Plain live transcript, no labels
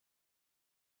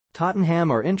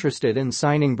Tottenham are interested in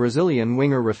signing Brazilian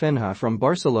winger Raphinha from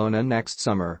Barcelona next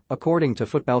summer, according to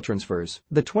FootballTransfers.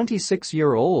 The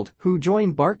 26-year-old, who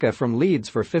joined Barca from Leeds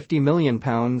for £50 million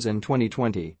in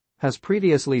 2020, has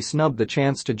previously snubbed the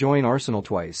chance to join Arsenal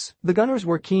twice. The Gunners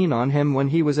were keen on him when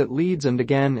he was at Leeds and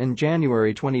again in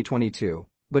January 2022,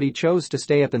 but he chose to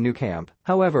stay at the Nou Camp.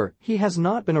 However, he has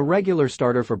not been a regular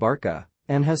starter for Barca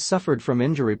and has suffered from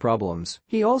injury problems.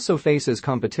 He also faces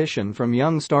competition from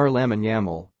young star Lamine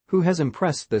Yamal, who has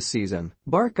impressed this season.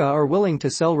 Barca are willing to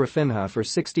sell Raphinha for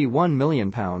 £61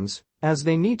 million, as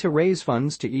they need to raise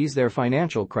funds to ease their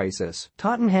financial crisis.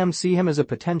 Tottenham see him as a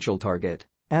potential target,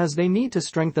 as they need to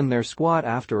strengthen their squad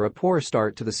after a poor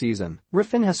start to the season.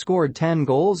 Raphinha scored 10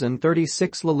 goals in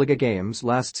 36 La Liga games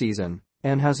last season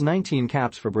and has 19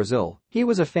 caps for Brazil. He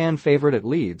was a fan favorite at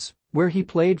Leeds, where he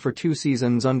played for 2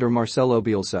 seasons under Marcelo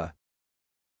Bielsa.